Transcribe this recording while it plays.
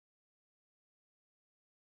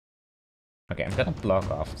Okay, I'm gonna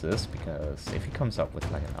block off this, because if he comes up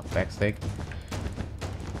with like an knockback stick,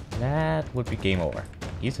 that would be game over.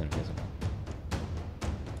 He's invisible.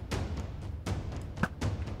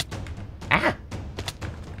 Ah!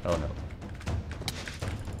 Oh no.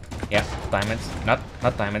 Yeah, diamonds. Not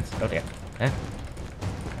diamonds. Oh dear. Huh?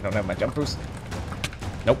 I don't have my jump boost.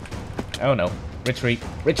 Nope. Oh no. Retreat.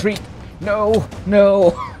 Retreat! No!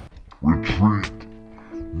 No! Retreat.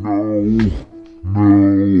 No.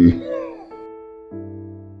 No.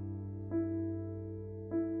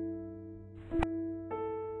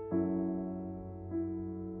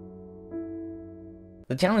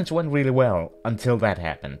 The challenge went really well until that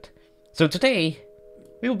happened. So today,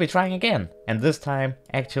 we will be trying again, and this time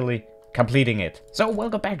actually completing it. So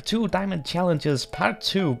welcome back to Diamond Challenges Part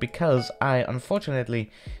 2, because I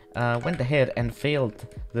unfortunately went ahead and failed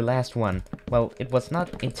the last one. Well, it was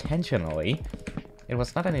not intentionally. It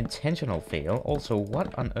was not an intentional fail. Also,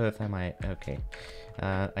 what on earth am I... Okay.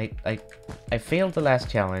 I failed the last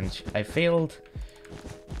challenge. I failed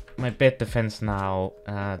my bed defense now.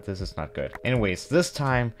 This is not good. Anyways, this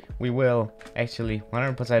time we will actually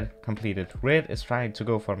 100% complete it. Red is trying to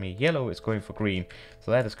go for me. Yellow is going for green.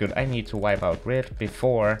 So that is good. I need to wipe out red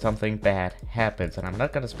before something bad happens. And I'm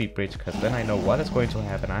not gonna speed bridge, because then I know what is going to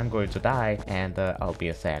happen. I'm going to die, and I'll be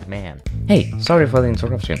a sad man. Hey, sorry for the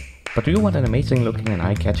interruption, but do you want an amazing looking and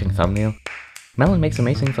eye-catching thumbnail? Melon makes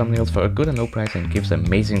amazing thumbnails for a good and low price and gives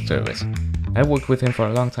amazing service. I've worked with him for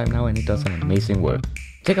a long time now, and he does an amazing work.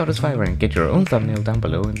 Check out his Fiverr and get your own thumbnail down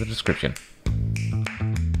below in the description.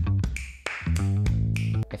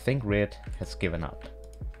 I think Red has given up.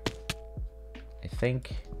 I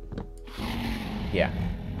think... Yeah.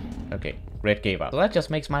 Okay, Red gave up. So that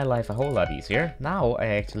just makes my life a whole lot easier. Now I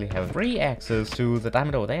actually have free access to the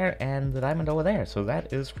diamond over there and the diamond over there, so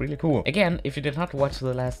that is really cool. Again, if you did not watch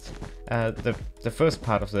the last, the first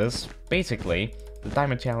part of this, basically, the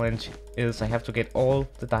diamond challenge is I have to get all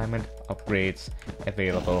the diamond upgrades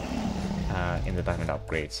available in the diamond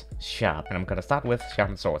upgrades shop. And I'm gonna start with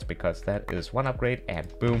sharpened swords, because that is one upgrade, and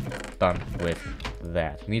boom, done with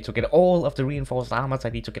that. I need to get all of the reinforced armors, I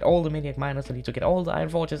need to get all the maniac miners, I need to get all the iron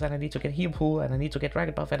forges, and I need to get heal pool, and I need to get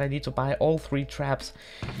dragon buff, and I need to buy all 3 traps.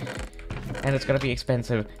 And it's gonna be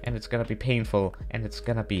expensive, and it's gonna be painful, and it's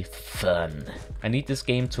gonna be fun. I need this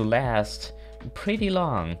game to last pretty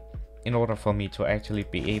long in order for me to actually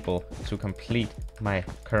be able to complete my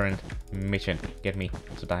current mission. Get me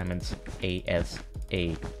to diamonds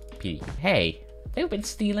ASAP. Hey, they've been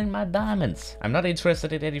stealing my diamonds. I'm not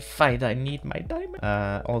interested in any fight, I need my diamond.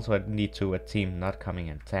 Also I need a team not coming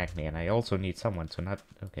and attack me, and I also need someone to not...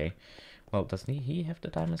 Okay. Well, doesn't he have the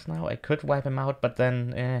diamonds now? I could wipe him out, but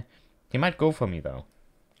then he might go for me though.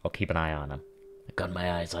 I'll keep an eye on him. I got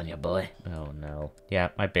my eyes on you, boy. Oh no. Yeah,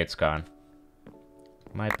 my bed's gone.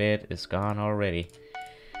 My bed is gone already.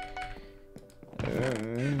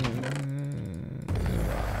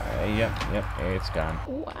 Yep, it's gone.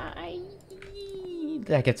 Why?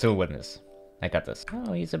 I can still witness. I got this.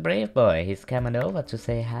 Oh, he's a brave boy. He's coming over to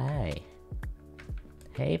say hi.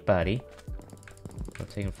 Hey, buddy. We're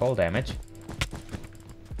taking fall damage.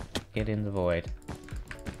 Get in the void.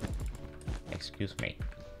 Excuse me.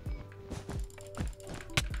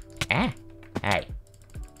 Ah! Hey.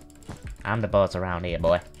 I'm the boss around here,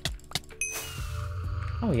 boy.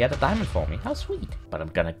 Oh, he had a diamond for me. How sweet. But I'm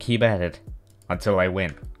gonna keep at it until I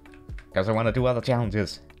win. Because I want to do other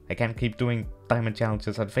challenges. I can't keep doing diamond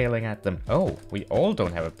challenges and failing at them. Oh, we all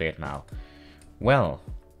don't have a bed now. Well,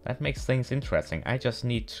 that makes things interesting. I just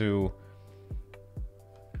need to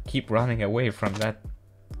keep running away from that...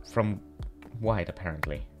 from white,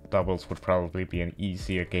 apparently. Doubles would probably be an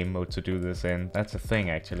easier game mode to do this in. That's the thing,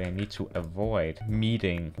 actually. I need to avoid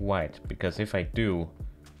meeting white, because if I do,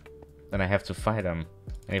 then I have to fight him.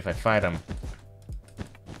 And if I fight him,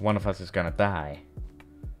 one of us is gonna die.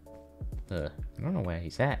 I don't know where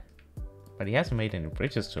he's at. But he hasn't made any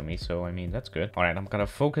bridges to me, so I mean, that's good. Alright, I'm gonna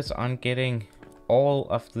focus on getting all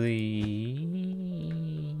of the...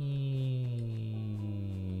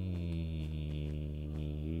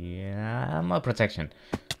 more protection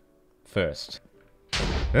first.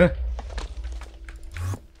 Nope.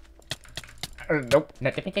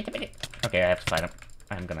 Okay, I have to fight him.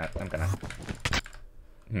 I'm gonna...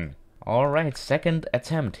 Alright, second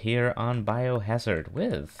attempt here on Biohazard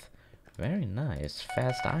with very nice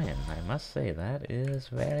fast iron. I must say, that is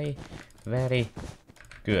very, very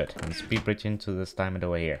good. And speed bridge into this diamond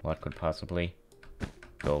over here. What could possibly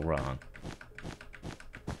go wrong?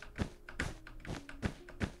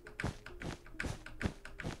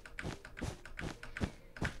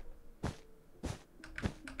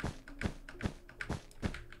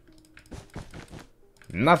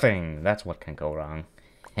 Nothing! That's what can go wrong.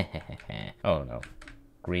 Oh no.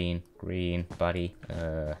 Green, green, buddy.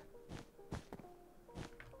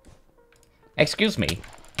 Excuse me.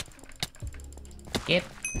 Get,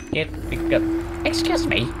 pick up. Excuse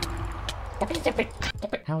me.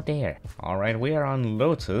 How dare. Alright, we are on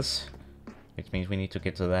Lotus. Which means we need to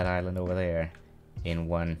get to that island over there. In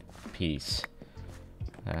one piece.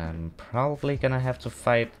 I'm probably gonna have to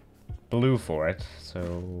fight Blue for it.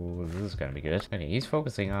 So this is gonna be good. Okay, he's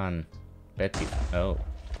focusing on Betty. Oh.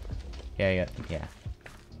 Yeah.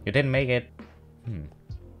 You didn't make it.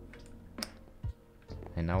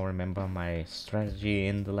 I now remember my strategy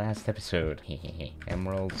in the last episode.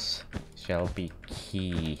 Emeralds shall be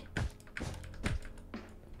key.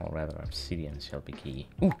 Or rather, obsidian shall be key.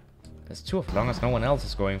 Ooh! There's two, as long as no one else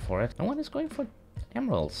is going for it. No one is going for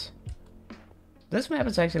emeralds. This map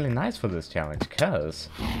is actually nice for this challenge, because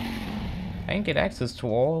I can get access to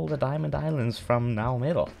all the diamond islands from now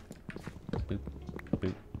middle. Boop,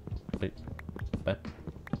 boop, boop, bop,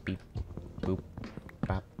 beep, boop,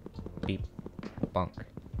 bop, beep, bonk,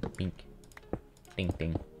 bink, ding,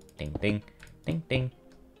 ding, ding, ding, ding, ding,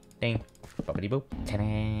 ding, boppity boop,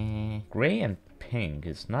 ta-da! Gray and pink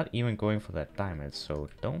is not even going for that diamond, so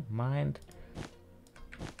don't mind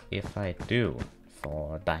if I do.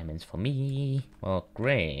 4 diamonds for me. Well,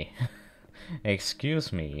 Gray,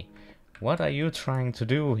 excuse me, what are you trying to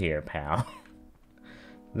do here, pal?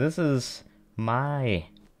 This is my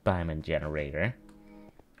diamond generator.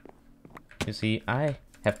 You see, I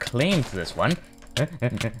have claimed this one.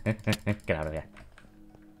 Get out of there.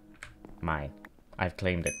 Mine. I've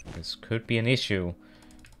claimed it. This could be an issue,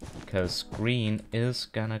 because Green is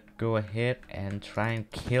gonna go ahead and try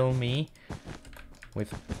and kill me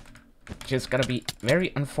with... Just gonna be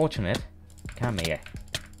very unfortunate. Come here.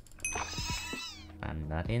 I'm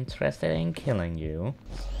not interested in killing you.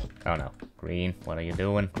 Oh no. Green, what are you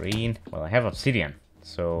doing? Green. Well, I have obsidian,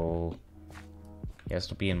 so he has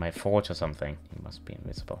to be in my forge or something. He must be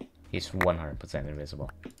invisible. He's 100%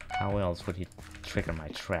 invisible. How else would he trigger my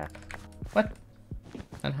trap? What?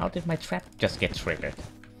 And how did my trap just get triggered?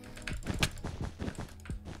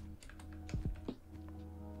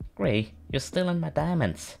 Gray, you're still in my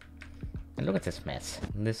diamonds. And look at this mess.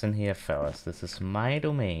 Listen here, fellas. This is my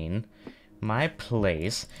domain, my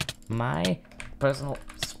place, my personal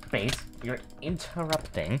space. You're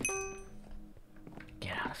interrupting.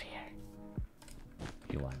 Get out of here.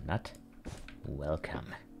 You are not welcome.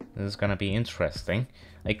 This is gonna be interesting.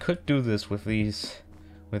 I could do this with these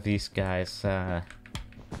guys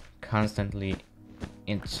constantly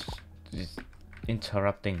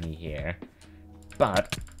interrupting me here,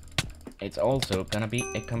 but it's also gonna be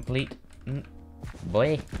a complete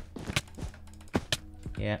boy.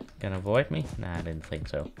 Yeah, gonna avoid me? Nah, I didn't think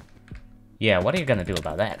so. Yeah, what are you gonna do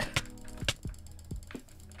about that?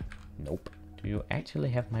 Nope. Do you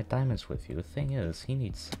actually have my diamonds with you? The thing is, he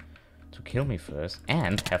needs to kill me first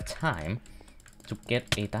and have time to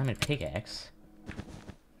get a diamond pickaxe.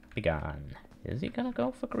 Be gone. Is he gonna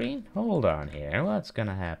go for green? Hold on here. What's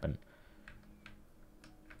gonna happen?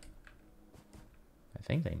 I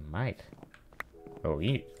think they might. Oh,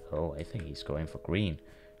 I think he's going for green.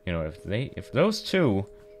 You know, if those two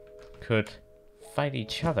could fight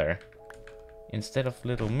each other instead of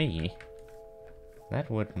little me, that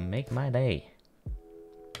would make my day.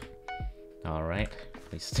 Alright,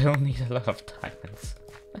 we still need a lot of diamonds.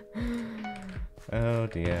 Oh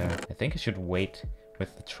dear. I think I should wait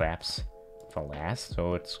with the traps for last.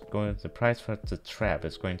 So it's going, the price for the trap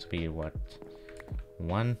is going to be what?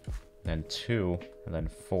 1, then 2, and then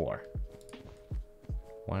 4.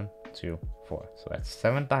 1, 2, 4. So that's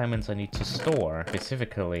 7 diamonds I need to store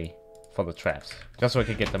specifically for the traps, just so I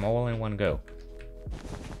can get them all in one go.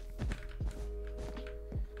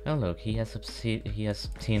 Oh look, he has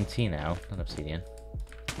TNT now, not obsidian.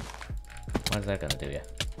 What is that gonna do ya?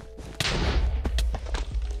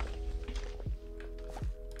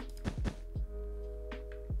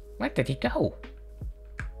 Where did he go?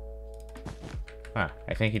 Ah,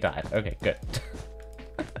 I think he died. Okay, good.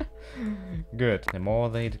 Good. The more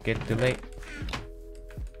they get delayed,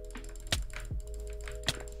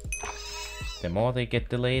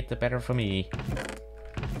 the better for me.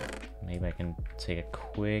 Maybe I can take a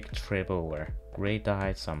quick trip over. Gray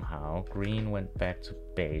died somehow. Green went back to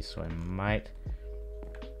base, so I might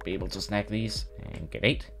be able to snag these and get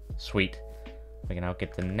 8. Sweet. We can now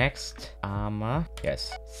get the next armor.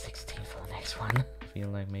 Yes, 16 for the next one. I feel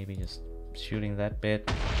like maybe just shooting that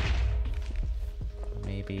bit.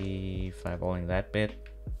 Maybe fireballing that bit.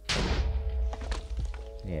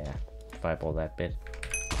 Yeah, fireball that bit.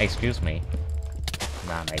 Excuse me.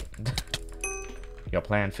 Nah, mate. Your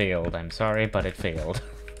plan failed. I'm sorry, but it failed.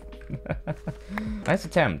 Nice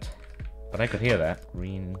attempt. But I could hear that.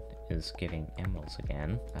 Green is getting emeralds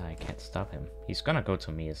again. I can't stop him. He's gonna go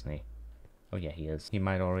to me, isn't he? Oh yeah, he is. He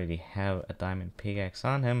might already have a diamond pickaxe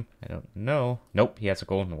on him. I don't know. Nope, he has a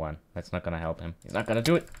golden one. That's not gonna help him. He's not gonna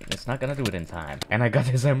do it. It's not gonna do it in time. And I got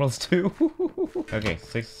his emeralds too. Okay,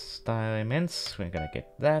 6 diamonds. We're gonna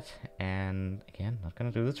get that. And again, not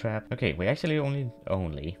gonna do the trap. Okay, we actually only...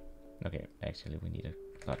 Okay, actually we need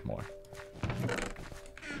a lot more.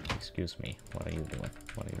 Excuse me. What are you doing?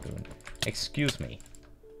 What are you doing? Excuse me.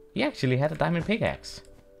 He actually had a diamond pickaxe.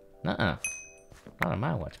 Nuh-uh. Not on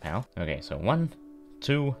my watch, pal. Okay, so 1,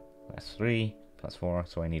 2, plus 3, plus 4.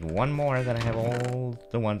 So I need 1 more, then I have all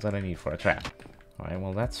the ones that I need for a trap. Alright,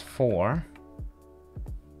 well that's 4.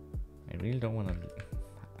 I really don't want to...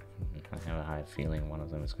 I have a high feeling one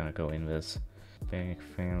of them is gonna go in this. Big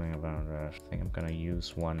feeling about that. I think I'm gonna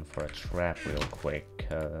use one for a trap real quick,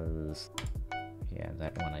 cause... Yeah,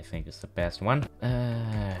 that one I think is the best one.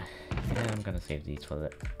 Yeah, I'm gonna save these for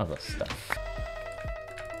the other stuff.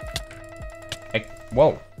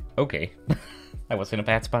 Whoa, okay. I was in a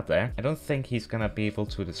bad spot there. I don't think he's gonna be able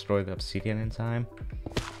to destroy the obsidian in time.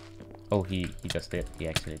 Oh, he just did. He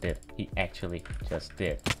actually did. He actually just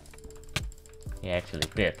did. He actually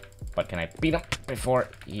did. But can I beat him before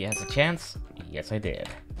he has a chance? Yes, I did.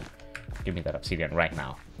 Give me that obsidian right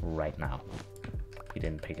now. Right now. He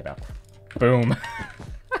didn't pick it up. Boom.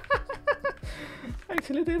 I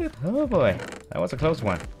actually did it. Oh boy. That was a close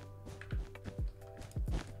one.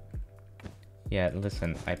 Yeah,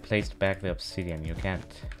 listen, I placed back the obsidian. You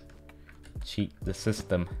can't cheat the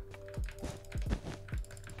system.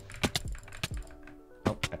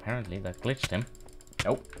 Oh, apparently that glitched him.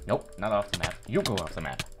 Nope, nope, not off the map. You go off the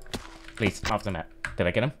map. Please, off the map. Did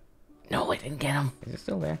I get him? No, I didn't get him. Is he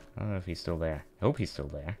still there? I don't know if he's still there. I hope he's still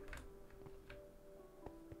there.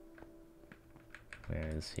 Where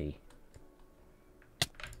is he?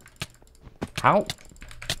 How?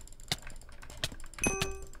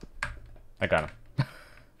 I got him.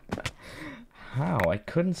 How? I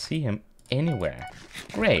couldn't see him anywhere.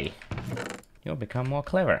 Gray, you'll become more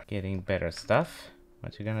clever. Getting better stuff.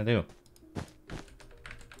 What you gonna do?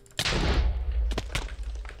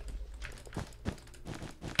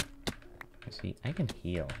 See, I can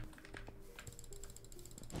heal.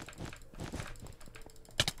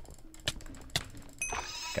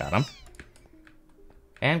 Got him.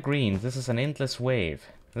 And green, this is an endless wave.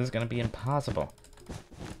 This is gonna be impossible.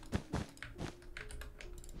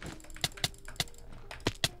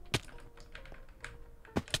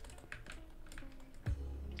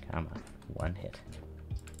 Come on, 1 hit.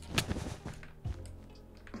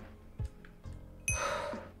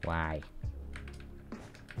 Why?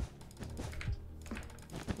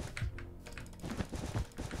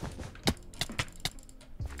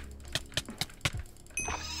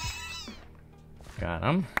 Got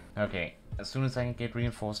him. Okay, as soon as I can get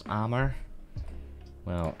reinforced armor,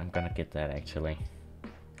 well, I'm gonna get that actually.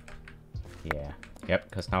 Yeah. Yep,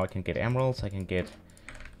 because now I can get emeralds, I can get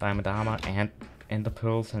diamond armor and ender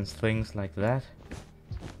pearls and things like that.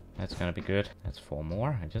 That's gonna be good. That's 4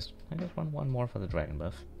 more. I just want 1 more for the dragon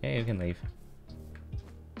buff. Yeah, you can leave.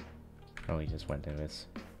 Oh, he just went in this.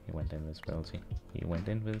 He went in this, will he? He went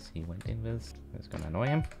in this. He went in this. It's gonna annoy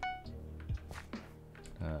him.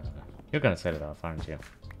 You're gonna set it off, aren't you?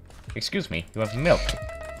 Excuse me, you have milk.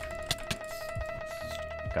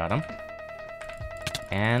 Got him.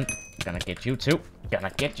 And gonna get you too.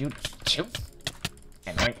 Gonna get you too.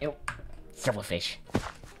 And then you, silverfish.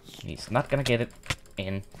 He's not gonna get it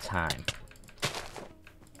in time.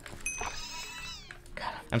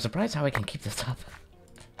 God, I'm surprised how I can keep this up.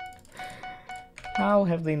 How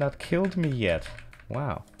have they not killed me yet?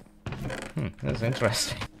 Wow. That's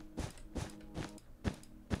interesting.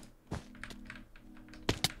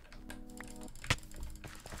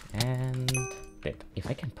 And bit. If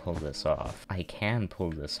I can pull this off, I can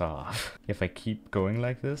pull this off. If I keep going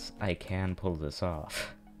like this, I can pull this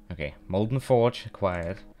off. Okay, Molten Forge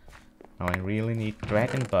acquired. Now I really need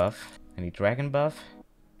Dragon Buff. I need Dragon Buff.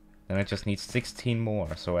 Then I just need 16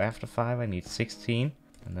 more. So after 5 I need 16.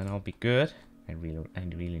 And then I'll be good. I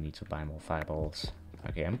really need to buy more fireballs.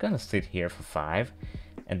 Okay, I'm gonna sit here for 5.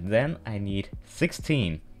 And then I need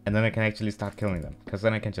 16. And then I can actually start killing them. Because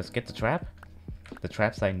then I can just get the trap. The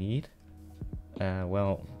traps I need.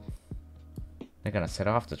 Well, they're gonna set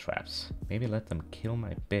off the traps. Maybe let them kill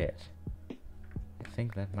my bed. I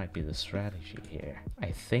think that might be the strategy here.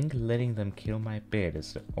 I think letting them kill my bed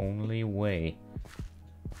is the only way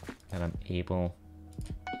that I'm able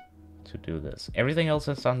to do this. Everything else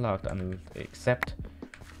is unlocked except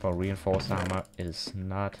for reinforced armor is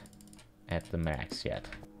not at the max yet.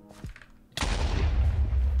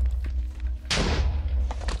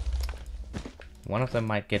 One of them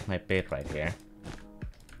might get my bait right here.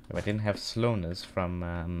 If I didn't have slowness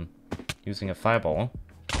from using a fireball.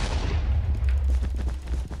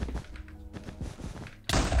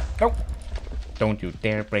 Nope! Don't you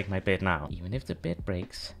dare break my bait now. Even if the bait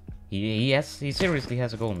breaks, he seriously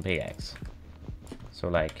has a golden pickaxe. So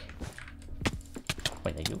like,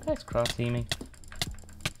 wait, are you guys cross-teaming?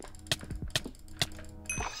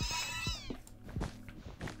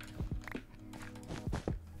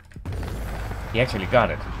 He actually got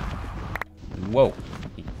it. Whoa,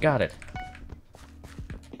 he got it.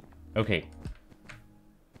 Okay.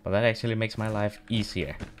 Well, that actually makes my life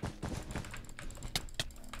easier.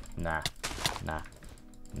 Nah.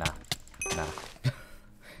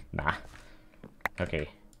 Nah. Okay.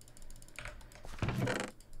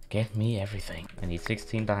 Get me everything. I need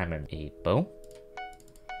 16 diamond, a bow,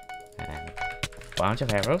 and a bunch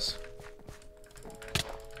of arrows.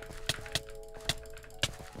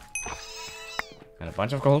 And a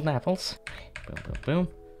bunch of golden apples. Boom, boom, boom.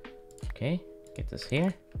 Okay, get this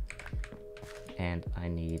here. And I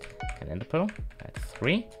need an ender pearl at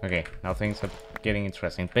 3. Okay, now things are getting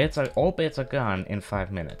interesting. All beds are gone in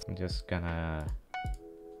 5 minutes. I'm just gonna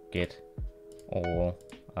get all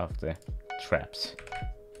of the traps.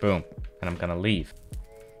 Boom. And I'm gonna leave.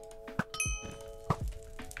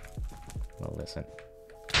 Well, listen.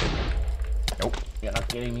 Nope, you're not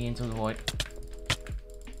getting me into the void.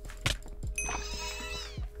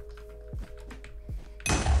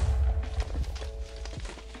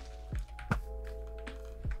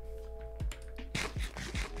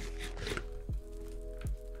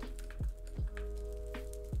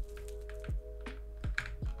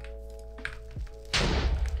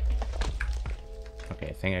 Okay,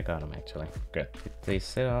 I think I got him actually. Good. They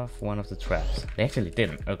set off one of the traps. They actually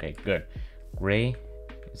didn't. Okay, good. Gray,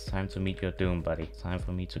 it's time to meet your doom, buddy. It's time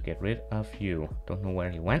for me to get rid of you. Don't know where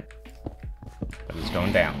he went, but he's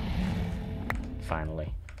going down.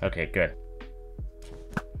 Finally. Okay, good.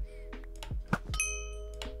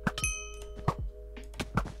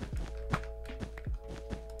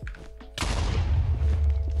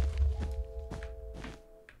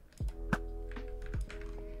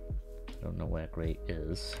 Don't know where Gray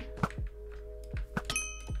is.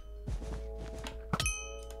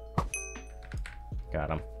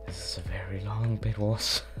 Got him. This is a very long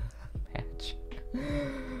Bedwars match.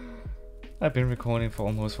 I've been recording for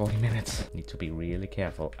almost 40 minutes. Need to be really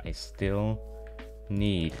careful. I still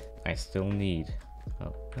need.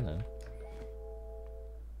 Oh, hello.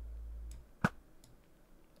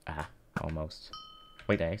 Ah, almost.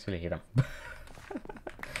 Wait, I actually hit him.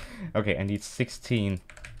 Okay, I need 16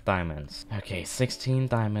 diamonds. Okay, 16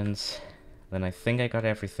 diamonds. Then I think I got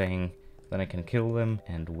everything. Then I can kill them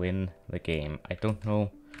and win the game. I don't know.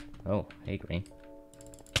 Oh, hey Green.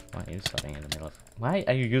 Why are you stopping in the middle of... Why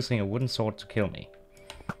are you using a wooden sword to kill me?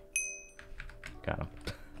 Got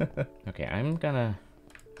him. Okay, I'm gonna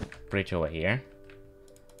bridge over here.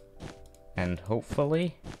 And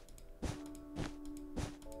hopefully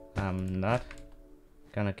I'm not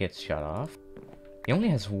gonna get shot off. He only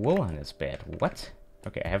has wool on his bed. What?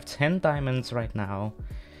 Okay, I have 10 diamonds right now.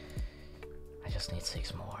 I just need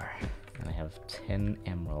 6 more. And I have 10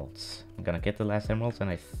 emeralds. I'm gonna get the last emeralds and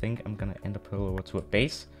I think I'm gonna ender pearl over to a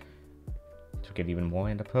base to get even more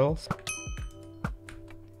ender pearls.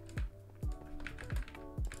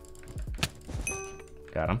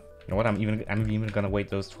 Got him. You know what? I'm even gonna wait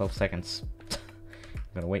those 12 seconds.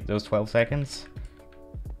 I'm gonna wait those 12 seconds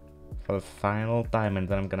for the final diamond.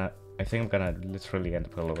 Then I think I'm gonna literally ender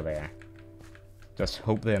pearl over there. Just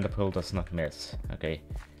hope the ender pearl does not miss. Okay.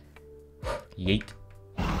 Yeet.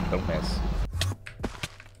 Don't miss.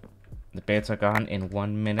 The beds are gone in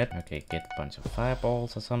 1 minute. Okay, get a bunch of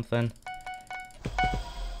fireballs or something.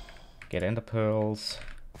 Get ender pearls.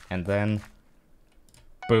 And then...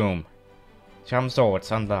 boom. Charm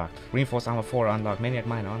swords unlocked. Reinforced armor 4 unlocked. Maniac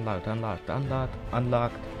miner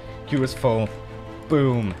unlocked. Curious foe.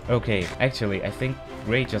 Boom. Okay, actually, I think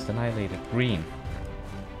Gray just annihilated Green.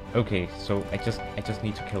 Okay, so I just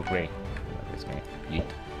need to kill Gray. This guy. Yeet.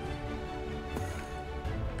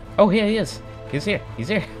 Oh, here he is. He's here. He's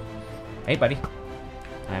here. Hey, buddy.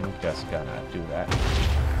 I'm just gonna do that.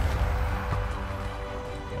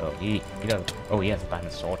 Oh, he does. Oh, he has a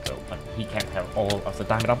diamond sword though, but he can't have all of the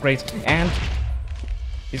diamond upgrades. And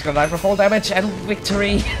he's gonna die for fall damage and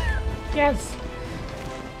victory. Yes.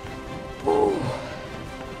 Ooh.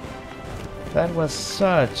 That was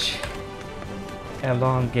such a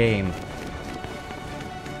long game.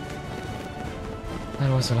 That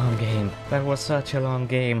was a long game. That was such a long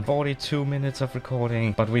game. 42 minutes of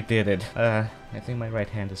recording, but we did it. I think my right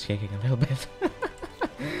hand is shaking a little bit.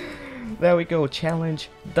 There we go. Challenge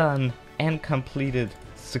done and completed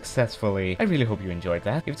successfully. I really hope you enjoyed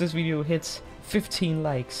that. If this video hits 15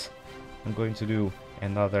 likes, I'm going to do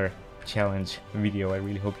another challenge video. I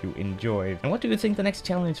really hope you enjoyed. And what do you think the next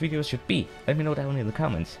challenge video should be? Let me know down in the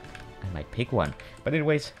comments. I might pick one. But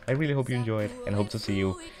anyways, I really hope you enjoyed and hope to see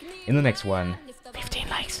you in the next one. 15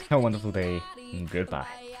 likes. Have a wonderful day. Goodbye.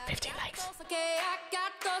 15 likes.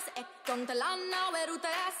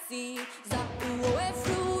 Za uo e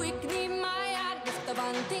fru ik ni mai ad, nesta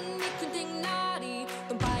vanting mi kunti